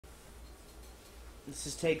This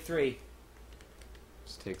is take 3.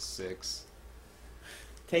 Just take 6.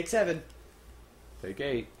 Take 7. Take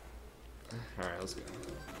 8. Alright, let's go.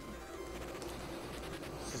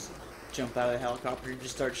 Just jump out of the helicopter and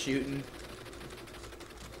just start shooting.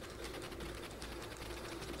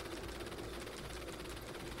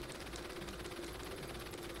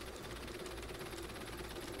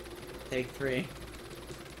 Take 3.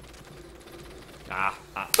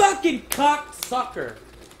 Fucking cocksucker!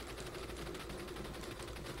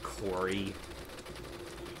 Corey.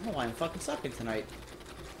 I don't know why I'm fucking sucking tonight.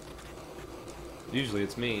 Usually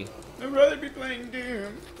it's me. I'd rather be playing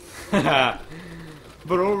Doom.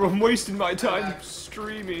 But I'm wasting my time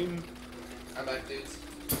streaming. I'm back, dudes.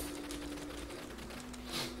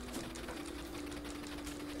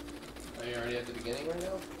 Are you already at the beginning right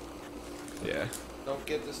now? Yeah. Don't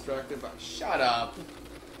get distracted by... Shut up!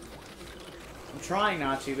 I'm trying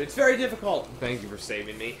not to, but it's very difficult. Thank you for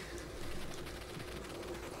saving me.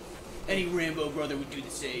 Any Rambo brother would do the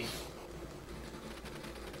same.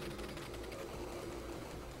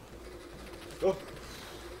 Oh.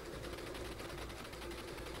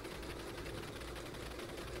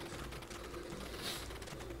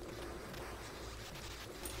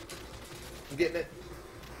 I'm getting it.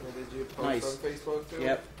 Or did you post Nice. on Facebook too?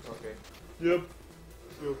 Yep. Okay. Yep.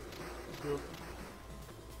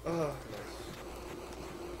 Oh, nice.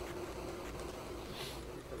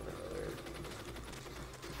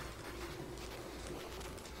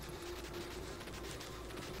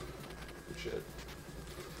 Good shit.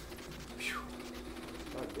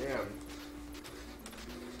 God damn.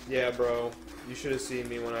 Yeah, bro. You should have seen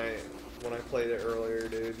me when I played it earlier,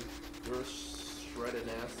 dude. You were shredding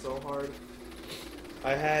ass so hard.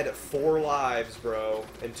 I had 4 lives, bro,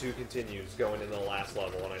 and 2 continues going into the last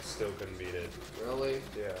level, and I still couldn't beat it. Really?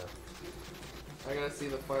 Yeah. I gotta see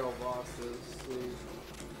the final bosses.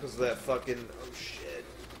 Because of that fucking... Oh, shit.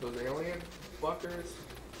 Those alien fuckers?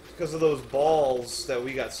 Because of those balls that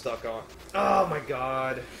we got stuck on. Oh, my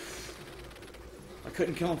God. I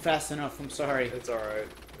couldn't kill him fast enough, I'm sorry. It's alright.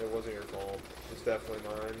 It wasn't your fault. It's definitely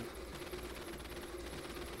mine.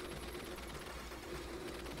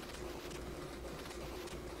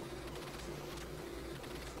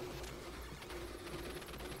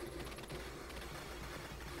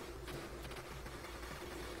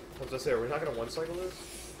 What was I say? Are we not going to one-cycle this?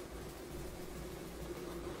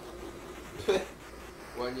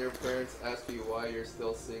 When your parents ask you why you're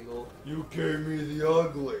still single. You gave me the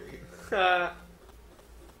ugly.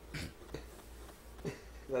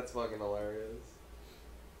 That's fucking hilarious.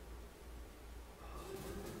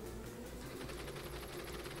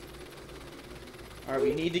 Alright,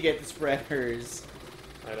 we need to get the spreaders.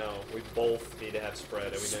 I know. We both need to have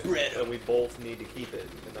spread. And Spread 'em. and we both need to keep it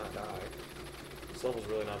and not die. This level's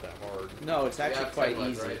really not that hard. No, it's actually have quite 10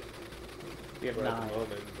 left, easy. right? We have Right 9. at the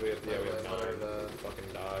moment, we have 9. The...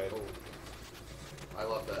 Fucking died. Oh. I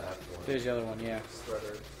love the F one. There's the other one, yeah.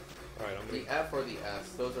 Shredder. Alright, I'm The F or the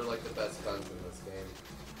S, those are like the best guns in this game.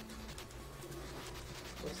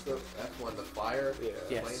 What's the F1? The fire? Yeah.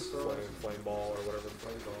 Yes. Flamethrower? Flame ball or whatever.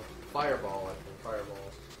 Flame ball. Fireball, I think.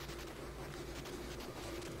 Fireball.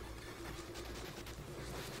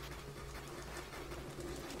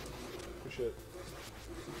 Good shit.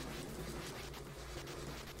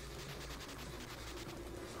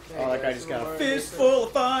 Oh, that guy just got a fistful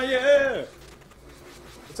of fire!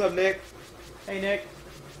 What's up, Nick? Hey, Nick.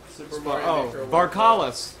 Super Mario Oh, Maker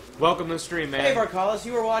Varkalis. Welcome to the stream, man. Hey, Varkalis,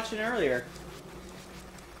 you were watching earlier.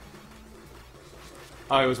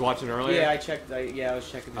 Oh, I was watching earlier? Yeah, I checked. I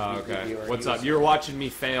was checking the Oh, okay. viewer. What's He up? was- You were watching me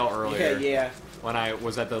fail earlier. Yeah. When I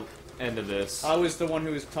was at the end of this. I was the one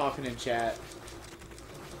who was talking in chat.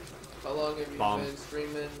 How long have you Bomb. been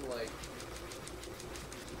streaming? Like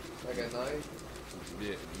a night?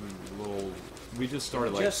 Yeah, little. We just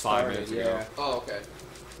started like Just 5 started, minutes yeah. ago. Oh, okay.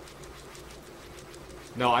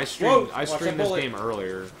 No, I streamed. Whoa, I watch that streamed this bullet. game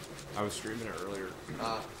earlier. I was streaming it earlier.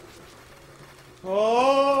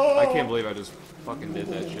 Oh! I can't believe I just fucking did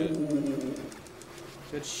that shit.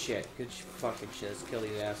 Good shit. Good fucking shit. Let's kill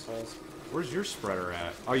these assholes. Where's your spreader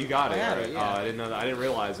at? Oh, you got I it. have Right? it, yeah. Oh, I didn't know that. I didn't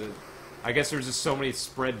realize it. I guess there's just so many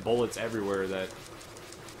spread bullets everywhere that.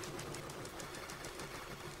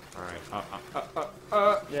 All right.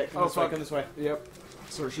 Yeah, come this way. Come this way. Yep.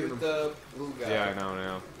 So we're Shoot the blue guy. Yeah, I know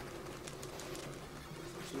now.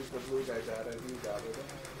 Shoot the blue guy, dabba doo dabba da.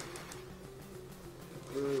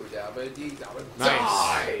 Blue dabba dee dabba. Nice.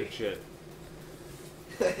 Die! Good shit.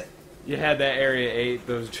 You had that area 8,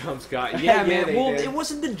 those jumps got. Yeah, Yeah, man. they Well, did. it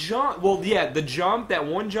wasn't the jump. Well, yeah, the jump, that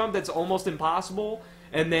one jump that's almost impossible,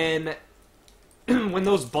 and then when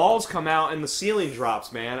those balls come out and the ceiling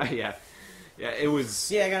drops, man. Yeah. Yeah, it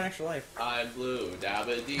was. Yeah, I got an extra life. I'm blue.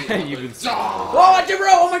 Dabba dee. You've been so. Oh, watch it, bro!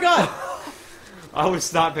 Oh my god! I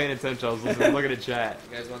was not paying attention. I was listening, looking at chat.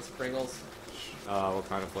 You guys want some Pringles? What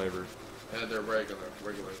kind of flavor? Yeah, they're regular.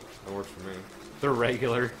 That works for me. They're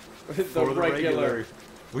regular. The For the regular.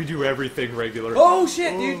 We do everything regular. Oh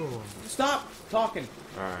shit, dude! Oh. Stop talking.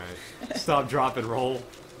 Alright. Stop, drop, and roll.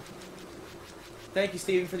 Thank you,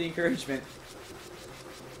 Steven, for the encouragement.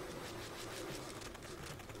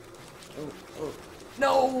 Oh.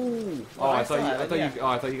 No! Oh, I still have thought it, you. Oh,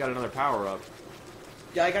 I thought you got another power up.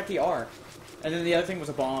 Yeah, I got the R. And then the other thing was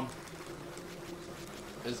a bomb.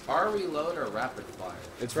 Is R reload or rapid fire?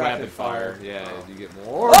 It's Rapid rapid fire. fire. Yeah, Oh. you get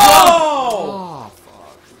more. Oh! Oh,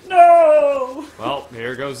 fuck. No! Well,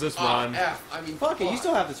 here goes this run. F. I mean, Fuck it, you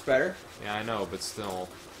still have the spreader. Yeah, I know, but still.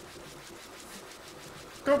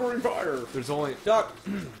 Covering fire! There's only. Duck!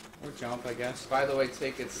 Or jump, I guess. By the way,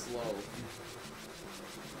 take it slow.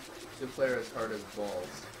 Two-player is hard as balls.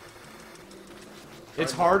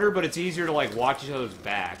 It's harder, but it's easier to like watch each other's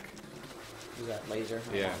back. Is that laser?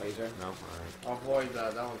 I Yeah. want laser. No. All Avoid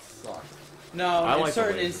that. That one sucked. No, I in like the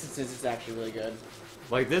certain laser. instances it's actually really good.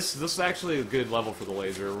 right. Like this is actually a good level for the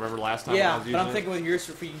laser. Remember last time I Yeah, was but using I'm it? thinking with yours,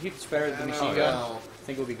 if you can keep the spreader than the I machine know, gun, no. I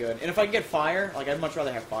think it would be good. And if I can get fire, like I'd much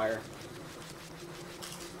rather have fire.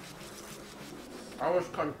 I was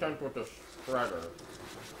content with the spreader.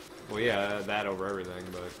 Well, yeah, that over everything,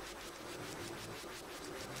 but.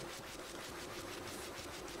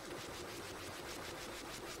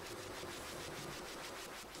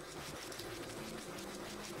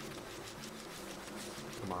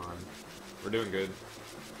 Come on. We're doing good.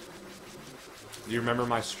 Do you remember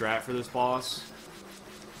my strat for this boss?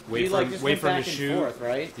 Wait You, for like, him, just wait went for him back to and shoot. forth,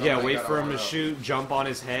 right? Yeah, Oh, wait I for him gotta to one up. shoot, jump on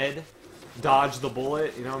his head, dodge the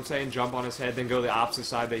bullet, you know what I'm saying? Jump on his head, then go the opposite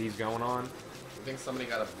side that he's going on. I think somebody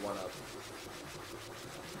got a one up.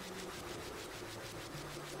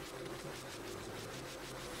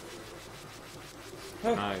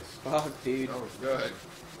 Nice. Fuck, dude. That was good.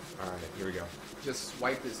 Alright, here we go. Just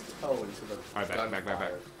swipe his toe into the Alright, back.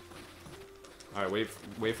 gunfire. Alright,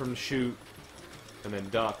 wait for him to shoot, and then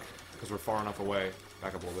duck, because we're far enough away.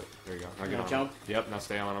 Back up a little bit. There you go. Now You get gonna on jump? him. Yep, now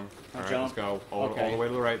stay on him. Now Alright, jump. let's go. All Okay. the way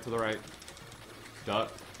to the right, to the right.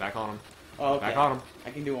 Duck. Back on him. Oh, okay. Back on him. I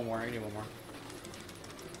can do one more. I can do one more.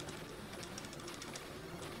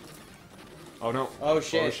 Oh no. Oh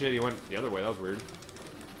shit. Oh shit, he went the other way. That was weird.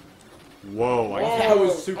 Whoa, I Whoa. That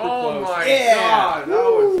was super Oh close. my Yeah. god, that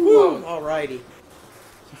was close. Alrighty.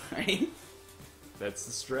 Alright. That's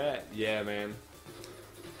the strat. Yeah, man.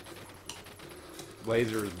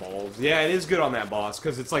 Laser is balls. Yeah, it is good on that boss,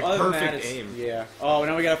 because it's like Other than that, perfect it's- aim. Yeah. Oh,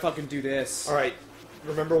 now we gotta fucking do this. Alright,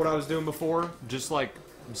 remember what I was doing before? Just like,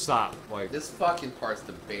 stop. Like, This fucking part's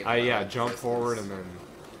the bane. yeah, jump forward and then...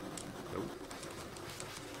 Nope.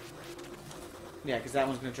 Yeah, because that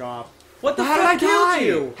one's gonna drop. What the How did fuck I die?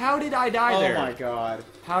 killed you? How did I die Oh there? my god.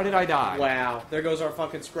 How did I die? Wow. There goes our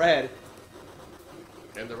fucking spread.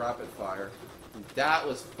 And the rapid fire. That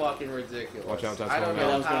was fucking ridiculous. Watch out, that's I don't going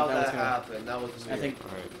know down. how That was that gonna- happened. That was weird. I think.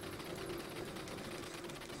 Alright.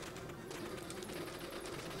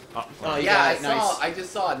 Oh, Oh, you yeah, got I it. Nice. saw. I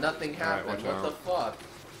just saw nothing Alright, happen. watch What the fuck?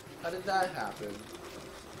 How did that happen?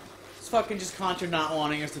 It's fucking just Contra not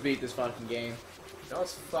wanting us to beat this fucking game. That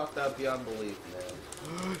was fucked up beyond belief,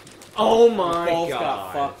 man. oh my Both god.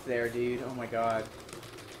 got fucked there, dude. Oh my god.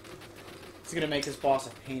 It's gonna make this boss a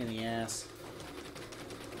pain in the ass.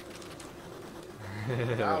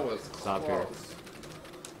 That was Stop close. here.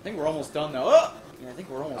 I think we're almost done though. Oh! Yeah, I think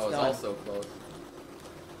we're almost That was done. also close.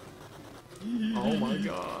 Oh my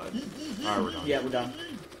god. Alright, we're done. Yeah, we're done.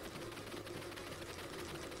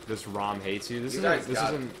 This ROM hates you. This You isn't. guys This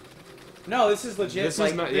got isn't. No, this is legit. This is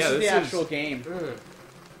like, not- this yeah, is the this is- actual game.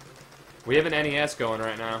 We have an NES going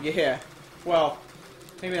right now. Yeah. Well,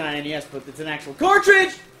 maybe not NES, but it's an actual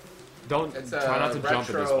cartridge! Don't It's try not a to jump at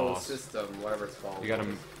this retro boss. system, whatever it's called. You gotta.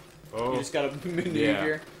 Oh, You just gotta maneuver.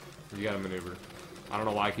 Yeah. you gotta maneuver. I don't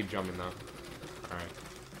know why I keep jumping though. All right.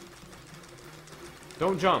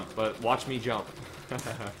 Don't jump, but watch me jump.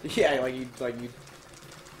 Yeah, like you.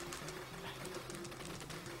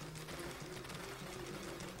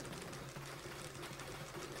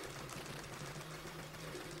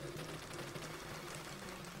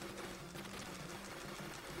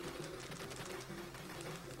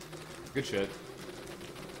 Good shit.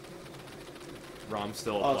 ROM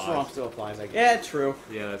still Oh, applies. it's wrong. Still applies. Like, yeah, true.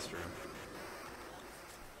 Yeah, that's true.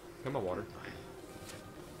 Come on, water.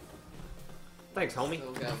 Thanks, homie.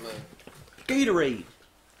 Still got my Gatorade.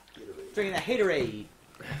 Drinking that haterade.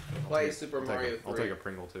 play Super I'll Mario take 3. I'll take a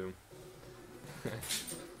Pringle too.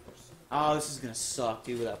 Oh, this is gonna suck,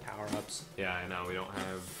 dude, without power ups. Yeah, I know. We don't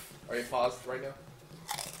have. Are you paused right now?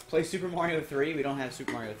 Play Super Mario 3. We don't have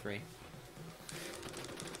Super Mario 3.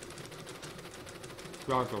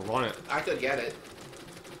 We don't have to run it. I could get it.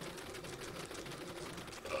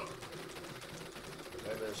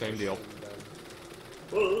 Same deal.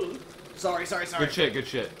 Sorry. Good shit, good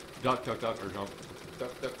shit. Duck, or jump. Duck,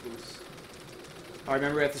 goose. Alright,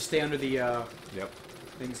 remember we have to stay under the Yep.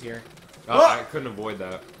 things here. I couldn't avoid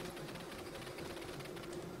that.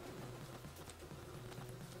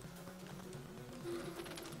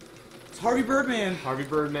 It's Harvey Birdman Harvey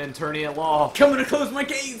Birdman, attorney at law. coming to close my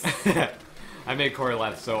case. I made Corey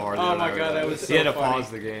laugh so hard. Oh the other my night God, with that was He so had to funny.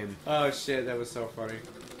 pause the game. Oh shit, that was so funny.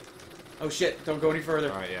 Oh shit, don't go any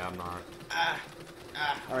further. Alright, yeah, I'm not.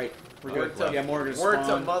 Alright, we're Word good. to- Yeah, more gonna Word to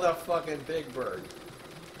spawn. motherfucking Big Bird.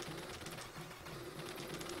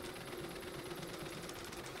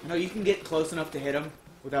 No, you can get close enough to hit him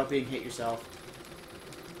without being hit yourself.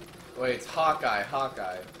 Wait, it's Hawkeye.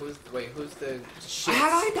 Who's the Shit.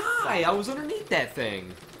 How'd I die? I was underneath that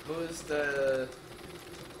thing. who's the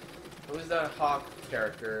Hawk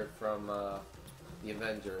character from the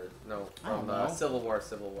Avenger? No, I don't from know. Civil War.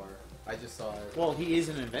 I just saw it. Well, he is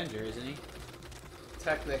an Avenger, isn't he?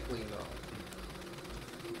 Technically, no.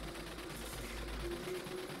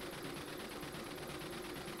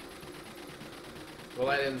 Well,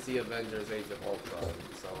 I didn't see Avengers Age of Ultron,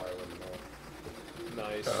 so I wouldn't know.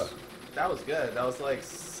 Nice. That was good. That was like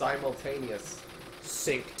simultaneous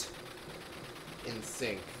Synced. in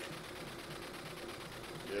sync.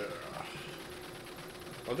 Yeah.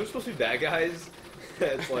 Are there supposed to be bad guys?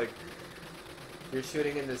 It's like, You're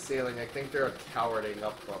shooting in the ceiling. I think they're cowarding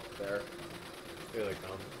up there. here they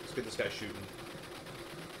come. Let's get this guy shooting.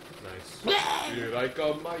 Nice. Here I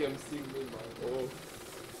come, I am singing my oh.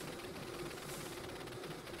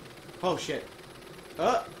 Oh shit.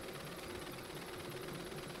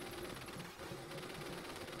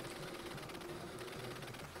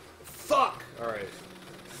 Fuck! Alright.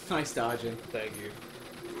 Nice dodging. Thank you.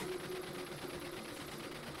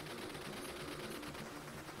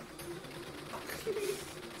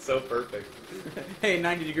 So perfect. Hey,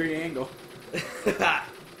 90-degree angle.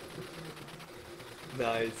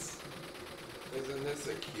 Nice. Isn't this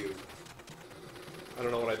a cute? I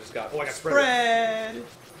don't know what I just got. Oh, I got spread. Spread!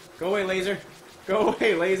 Go away, laser. Go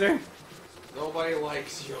away, laser. Nobody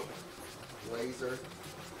likes you. Laser.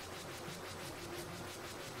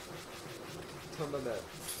 Tell them that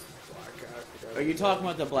black guy. I forgot Are you his talking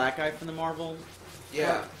name. about the black guy from the Marvel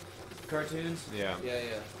Yeah. cartoons? Yeah. Yeah.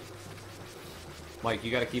 Mike,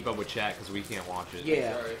 you gotta keep up with chat because we can't watch it.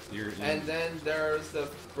 Yeah. Sorry. You're And then there's the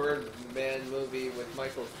Birdman movie with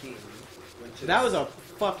Michael Keaton. Which is That was a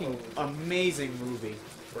fucking amazing movie.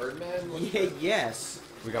 Birdman? Was Yeah, yes.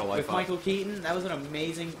 we got a life With up. Michael Keaton, that was an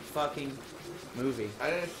amazing fucking movie.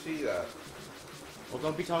 I didn't see that. Well,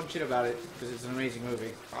 don't be talking shit about it, because it's an amazing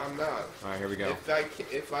movie. I'm not. Alright, here we go.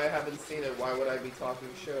 If I haven't seen it, why would I be talking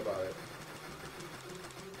shit about it?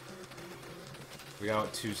 We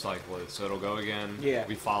got 2 cyclists, so it'll go again. Yeah.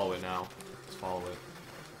 We follow it now. Let's follow it.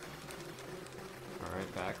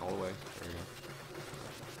 Alright, back all the way. There we go.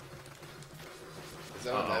 Is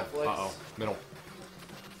that on Netflix? Uh-oh. Middle.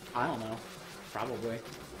 I don't know. Probably.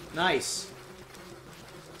 Nice.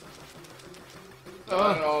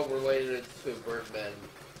 Not at all related to Birdman.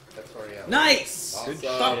 That's already out. Nice! Awesome.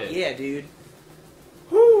 Fuck shit. yeah, dude.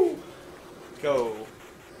 Woo! Go.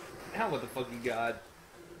 Now what the fuck you got?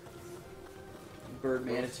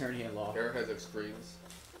 Birdman, attorney at law. Eric has extremes.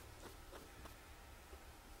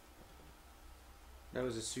 That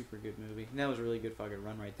was a super good movie. That was a really good fucking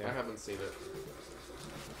run right I there. haven't seen it.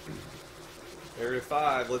 Area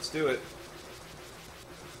 5, let's do it.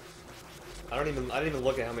 I didn't even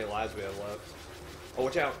look at how many lives we have left. Oh,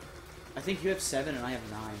 watch out. I think you have 7 and I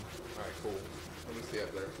have 9. Alright, cool. Let me see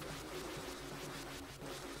up there.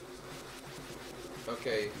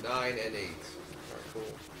 Okay, 9 and 8. Alright, cool.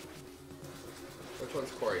 Which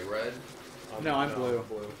one's Corey? Red? No, I'm blue.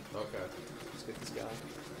 Blue. Okay. Let's get this guy.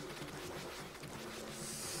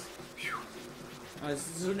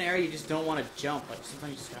 This is an area you just don't want to jump. Like,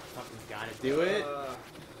 sometimes you just gotta do it.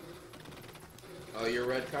 Oh, you're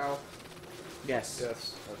red, Kyle? Yes.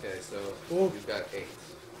 Yes. Okay, so Oh. you've got 8.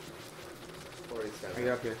 Corey's got Oh,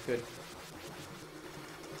 you're up here. Good.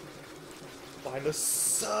 Find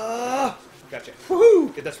us. Gotcha.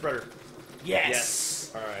 Woohoo! Get that spreader.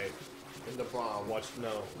 Yes! Alright. in the bomb. Watch.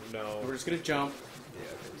 No. No. We're just gonna jump. Yeah,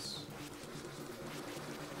 because.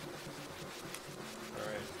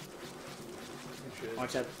 Alright. Good shit.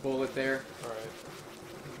 Watch that bullet there. Alright.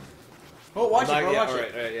 Oh, watch it, bro. Yeah, Watch alright,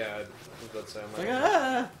 it. alright, yeah. I was about to say, I'm It's like, not-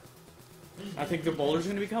 ah! I think the boulder's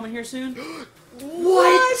gonna be coming here soon.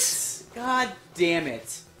 What? God damn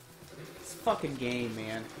it. fucking game,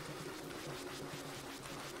 man.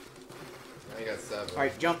 I got 7.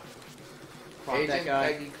 Alright, jump. Pop that Agent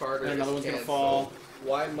guy. Peggy Carter And another is one's gonna canceled. fall.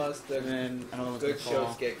 Why must the And then another one's good gonna fall.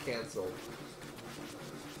 shows get canceled?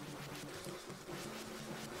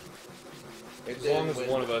 As long as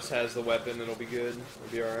one of us has the weapon, it'll be good.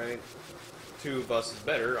 We'll be alright. 2 of us is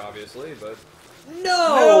better, obviously, but...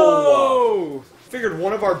 No! Figured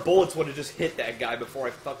one of our bullets would have just hit that guy before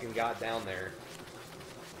I fucking got down there.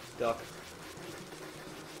 Duck.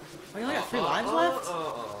 Oh, you only got 3 lives left?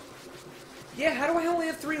 Yeah, how do I only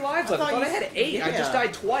have 3 lives I left? I thought thought I you- had 8. I yeah. just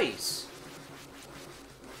died twice.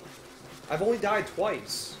 I've only died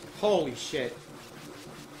twice. Holy shit.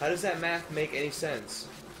 How does that math make any sense?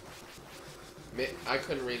 I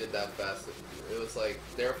couldn't read it that fast. It was like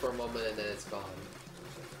there for a moment and then it's gone.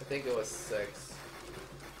 I think it was 6.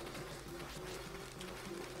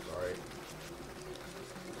 Sorry.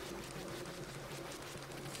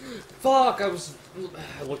 Fuck,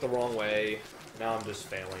 I looked the wrong way. Now I'm just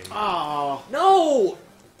failing. Oh. No!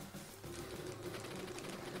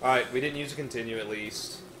 Alright, we didn't use a continue at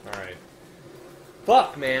least. Alright.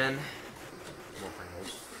 Fuck, man. More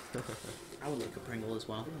Pringles. I would like a Pringle as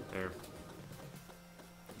well. There.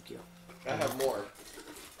 Thank you. I have more.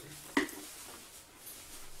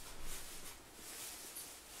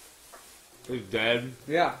 He's dead.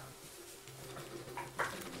 Yeah.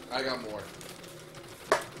 I got more.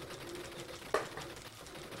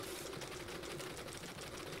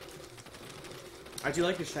 I do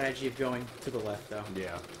like the strategy of going to the left, though.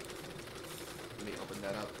 Yeah. Let me open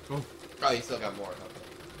that up. Oh. Oh, you still got more.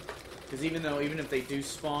 Because even if they do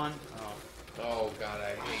spawn, oh, Oh god, I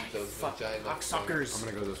hate those fuck, vagina cocksuckers. I'm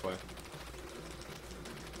gonna go this way.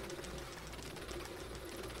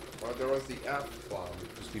 Well, there was the F bomb.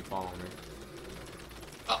 Just keep following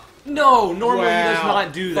me. No, normally he does Wow,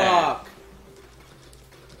 not do that. Fuck.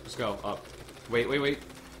 Let's go. Up. Wait.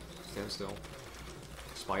 Stand still.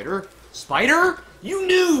 Spider? Spider? You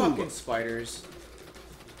knew! Fucking spiders.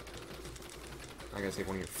 I gotta take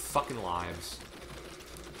one of your fucking lives.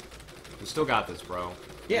 We still got this, bro.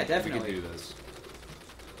 Yeah, We definitely. can do this.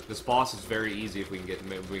 This boss is very easy if we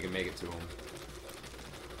can make it to him.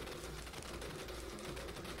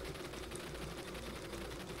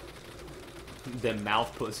 Them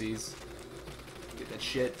mouth pussies. Get that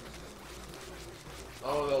shit.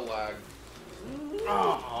 Oh, the lag.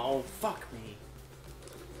 Oh, fuck me.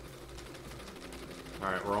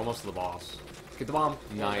 Alright, we're almost to the boss. Get the bomb.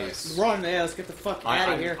 Nice. Run, yeah, let's get the fuck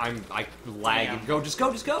out of here. I'm lagging. Damn. Go, just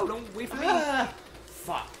go. Don't wait for me. Ah,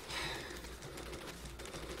 fuck.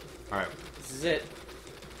 Alright, This is it.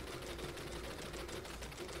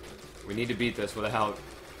 we need to beat this without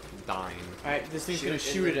dying. Alright, this thing's Shoot gonna in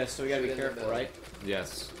shoot the- at us, so we gotta shoot be in the careful, middle. right?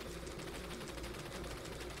 Yes.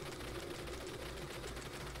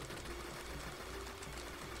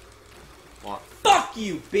 What? Fuck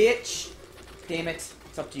you, bitch! Damn it.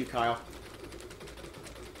 It's up to you, Kyle.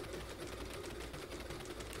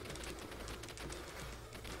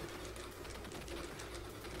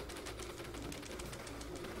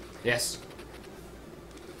 Yes.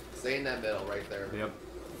 Stay in that middle right there. Yep.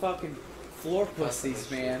 Fucking floor pussies,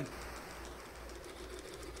 man.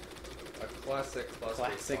 A classic cluster.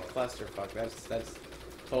 Classic fuck. clusterfuck. That's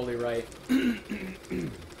totally right.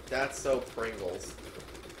 That's so Pringles.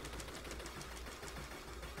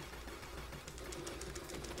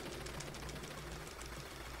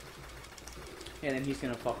 And then he's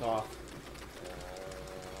gonna fuck off.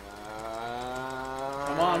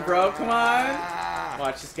 Come on, bro. Come on.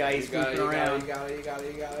 Watch this guy. He's You got it, moving you got it, around. you got it, you got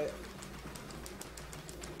it, you got it.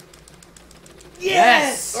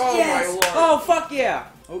 Yes! Oh, yes! my lord. Oh, fuck yeah!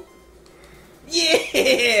 Oh.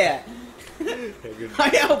 Yeah! I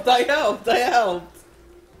helped!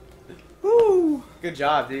 Woo! Good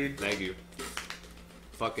job, dude. Thank you.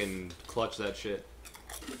 Fucking clutch that shit.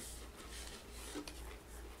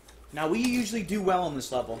 Now, we usually do well on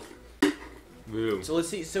this level. Woo. So let's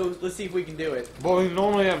see if we can do it. Well, we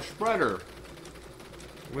normally have spreader.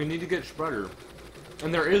 We need to get spreader.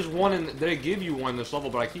 And there is one in they give you one in this level,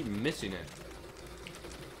 but I keep missing it.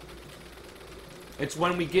 It's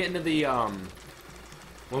when we get into the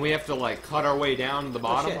when we have to like cut our way down to the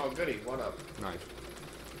bottom. shit. Oh, goody, one up. Nice.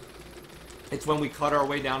 It's when we cut our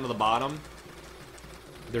way down to the bottom.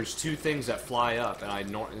 There's 2 things that fly up,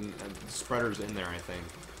 and and the spreader's in there, I think.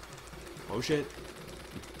 Oh shit.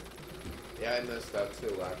 Yeah, I missed that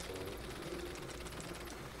too, actually.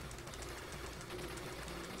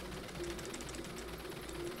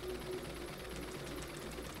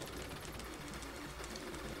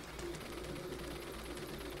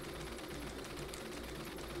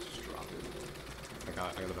 Just drop it. I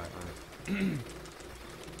got it back. Alright.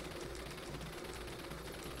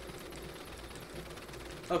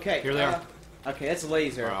 Okay. Here they are. Okay, that's a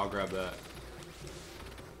laser. Alright, I'll grab that.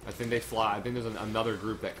 I think they fly. I think there's another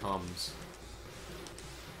group that comes.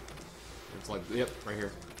 It's like, yep, right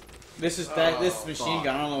here. This is that. This is machine fuck.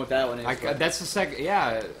 gun. I don't know what that one is. but- That's the second.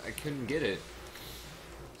 Yeah, I couldn't get it.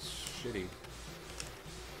 Shitty.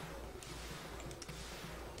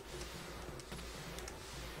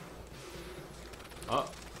 Oh.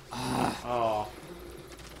 Oh.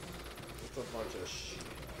 It's a bunch of shit.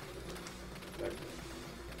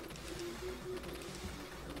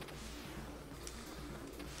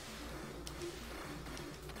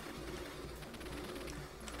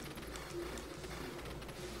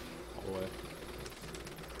 All the way.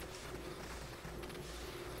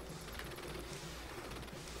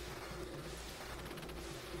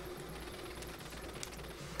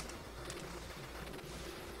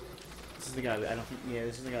 This is the guy. I don't think. Yeah,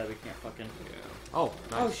 this is the guy we can't fucking. Yeah. Oh,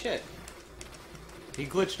 nice. Oh shit. He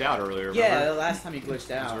glitched out earlier. Yeah, remember? the last time he glitched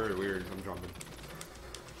It was out. very weird. I'm jumping.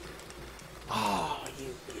 Oh,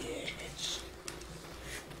 you bitch.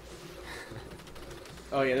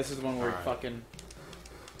 Oh yeah, this is the one where Alright. fucking.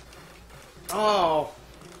 Oh.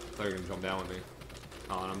 I thought you were gonna jump down with me.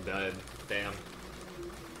 Oh, and I'm dead. Damn.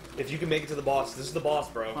 If you can make it to the boss, this is the boss,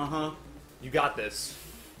 bro. Uh huh. You got this.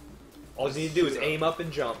 All you need to do is aim up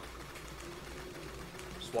and jump.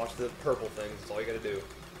 Just watch the purple things. That's all you gotta do.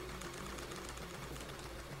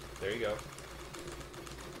 There you go.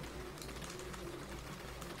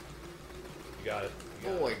 You got it. You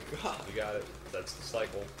got Oh it. my god. You got it. That's the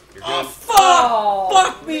cycle. You're good. Oh fuck!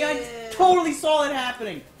 Fuck me! I totally saw it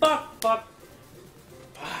happening. Fuck! Fuck!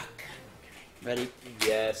 Fuck! Ready?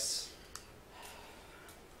 Yes.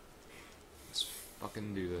 Let's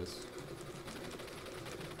fucking do this.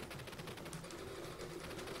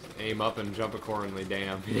 Aim up and jump accordingly,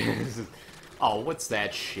 damn. Oh, what's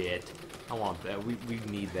that shit? I want that. We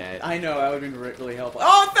need that. I know. That would have been really helpful.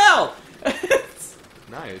 Oh, it fell!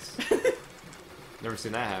 Nice. Never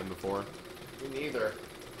seen that happen before. Me neither.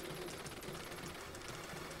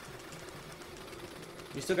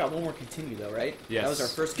 We still got one more continue though, right? Yes. That was our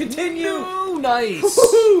first continue. Oh, nice.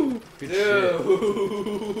 Woohoo! Good Dude.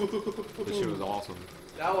 shit. This shit was awesome.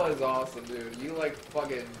 That was awesome, dude. You like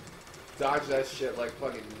fucking dodge that shit like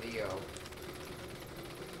fucking Neo.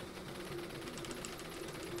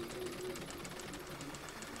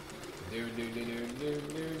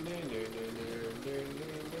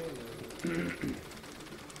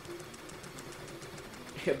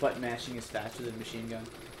 Button mashing is faster than machine gun.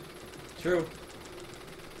 True.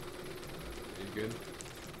 You good?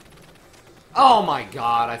 Oh my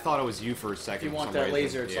god, I thought it was you for a second. If you for want some that reason.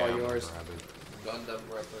 laser, it's Yeah, all I'm gonna yours. grab it.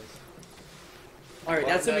 Gundam reference. Alright,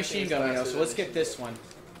 that's a Button machine mashing gun is we know, faster so let's than get machine this one.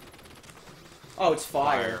 Oh, it's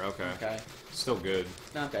fire. Fire, okay. Okay. Still good.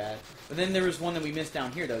 Not bad. But then there was one that we missed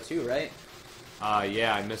down here though too, right?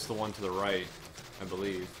 Yeah, I missed the one to the right, I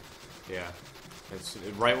believe. Yeah. It's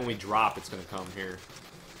right when we drop, it's gonna come here.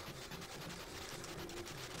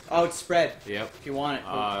 Oh, it's spread. Yep. If you want it.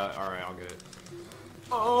 Alright, I'll get it.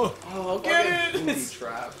 Oh! Oh, Fucking get booby it!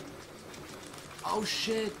 trap. Oh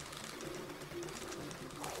shit!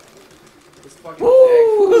 This fucking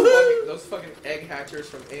Woo! egg, those fucking egg hatchers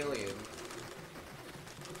from Alien.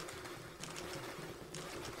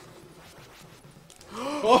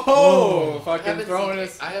 Oh, fucking throwing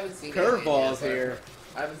us I haven't seen Alien curveballs yet, but here.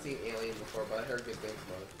 I haven't seen Alien before, but I heard good things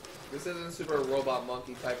about it. This isn't Super Robot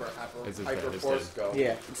Monkey type or It's Hyper dead, Force it's Go.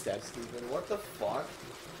 Yeah, it's dead. Stephen, what the fuck?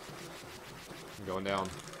 I'm going down.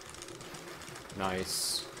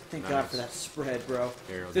 Nice. Thank Nice. God for that spread, bro.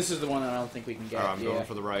 Here, This is the one that I don't think we can get. Alright, I'm yeah. going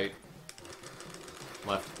for the right.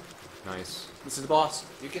 Left. Nice. This is the boss.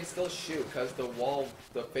 You can still shoot because the wall,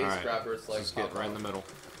 the face Alright, grabbers like let's just get pop right in out. the middle.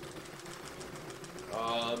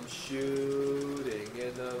 I'm shooting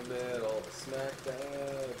in the middle, smack dab,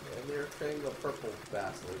 and you're hitting the purple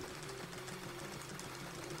bastard.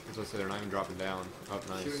 As I say, they're not even dropping down. Oh,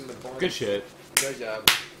 nice. Shooting the Barney. Good shit. Good job.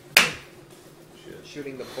 Shit.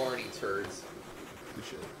 Shooting the Barney turds. Good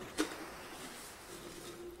shit.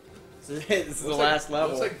 This is it. This is the Looks last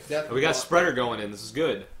level. Looks like Death Oh, we got Walk. spreader going in. This is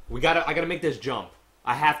good. I gotta make this jump.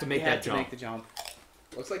 I have to make You that have to jump. make the jump.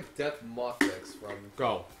 Looks like Death Mothix from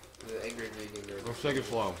Go. the Angry Vegan. Let's take it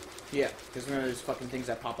slow. Yeah, because remember there's fucking things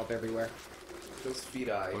that pop up everywhere. Those feet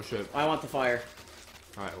eye. Oh shit. I want the fire.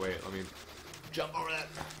 Alright, wait, let me jump over that.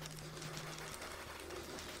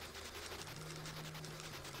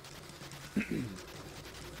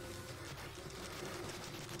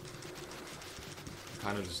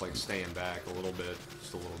 Kind of just like staying back a little bit.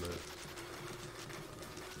 Just a little bit.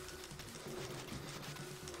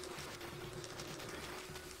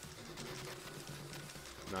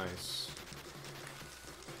 Nice.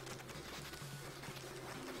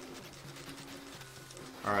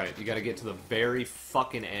 Alright, you gotta get to the very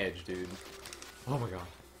fucking edge, dude. Oh my god.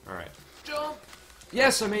 Alright. Jump!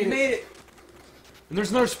 Yes, I made You it! made it! And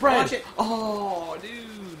there's another spread! Watch it. Oh,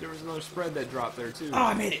 dude! There was another spread that dropped there, too. Oh,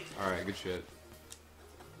 I made it! Alright, good shit.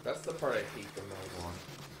 That's the part I hate the most.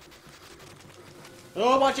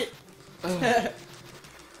 Oh, watch it!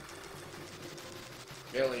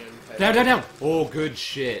 Alien. Down, down, down! Oh, good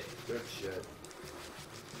shit. Good shit.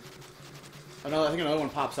 I think another one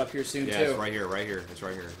pops up here soon, Yeah, too. it's right here, right here. It's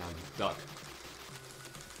right here. Now, duck.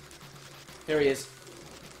 There he is.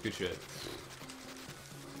 Good shit.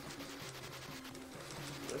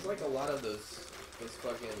 There's like a lot of those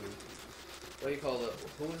fucking, what do you call it?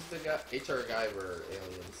 Who was the guy? HR Guyver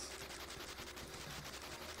aliens.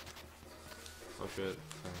 Oh shit.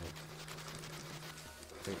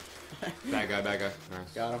 Alright. Bad guy,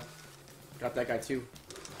 Nice. Got him. Got that guy, too.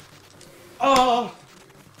 Oh!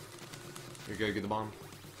 You're good, get the bomb.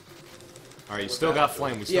 Alright, you still got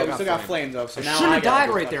flame. We still got flame, though, so I now shouldn't I have gotta died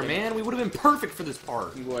go right there, fucking- man. We would have been perfect for this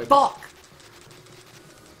part. You would. Fuck!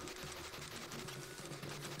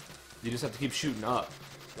 You just have to keep shooting up.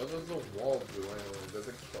 What does the wall do? Does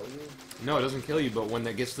it kill you? No, it doesn't kill you, but when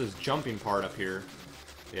it gets to this jumping part up here,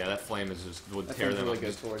 yeah, that flame is just would That tear flame's them really up. good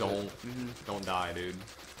Just towards don't, it. don't die, dude.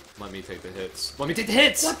 Let me take the hits. Let me take the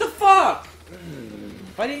hits. What the fuck?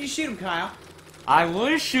 Why didn't you shoot him, Kyle? I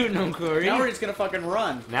was shooting him, Corey. Now we're just gonna fucking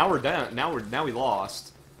run. Now we're down. Now we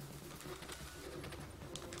lost.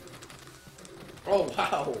 Oh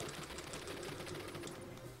wow!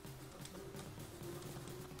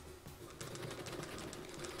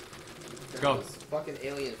 Go. Those fucking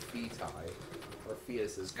alien feti or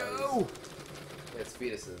fetuses. Go. Yeah, it's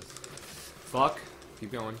fetuses. Fuck.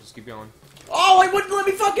 Keep going. Just keep going. Oh, it wouldn't let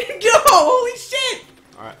me fucking go! Holy shit!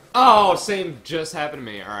 All right. Oh, same just happened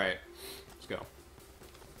to me. All right. Let's go.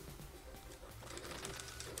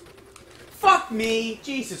 Fuck me!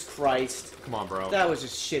 Jesus Christ. Come on, bro. That was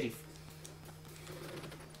just shitty.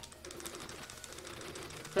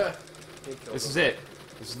 This is it.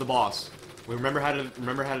 This is the boss. We remember how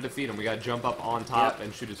to defeat him. We gotta jump up on top Yep.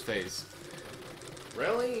 and shoot his face.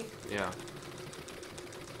 Really? Yeah.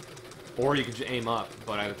 Or you could just aim up,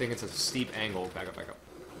 but I think it's a steep angle. Back up, back up.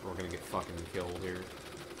 We're gonna get fucking killed here.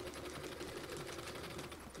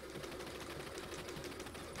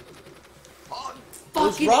 Oh,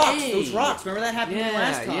 Those fucking rocks! A. Those rocks! Remember that happened to me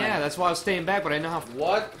last time? Yeah, that's why I was staying back, but I didn't know how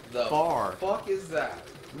What the far. fuck is that?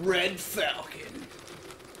 Red Falcon.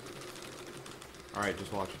 Alright,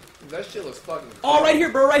 just watch. That shit looks fucking. Oh, right here,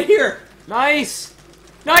 bro, right here! Nice!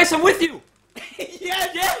 Nice, I'm with you! yes!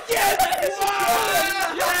 Yes! Yes!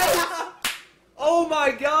 Yes! Oh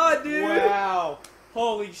my god, dude! Wow!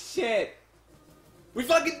 Holy shit! We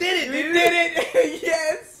fucking did it, We dude! did it!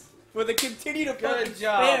 Yes! With a continue to fucking Good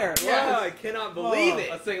job. spare. Yes. Oh, I cannot believe it!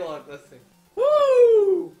 Let's take a look. Let's see.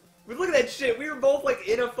 Woo! But look at that shit. We were both like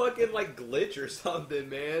in a fucking like glitch or something,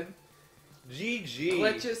 man. GG.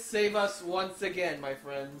 Glitches save us once again, my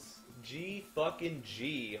friends. G fucking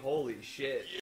G. Holy shit.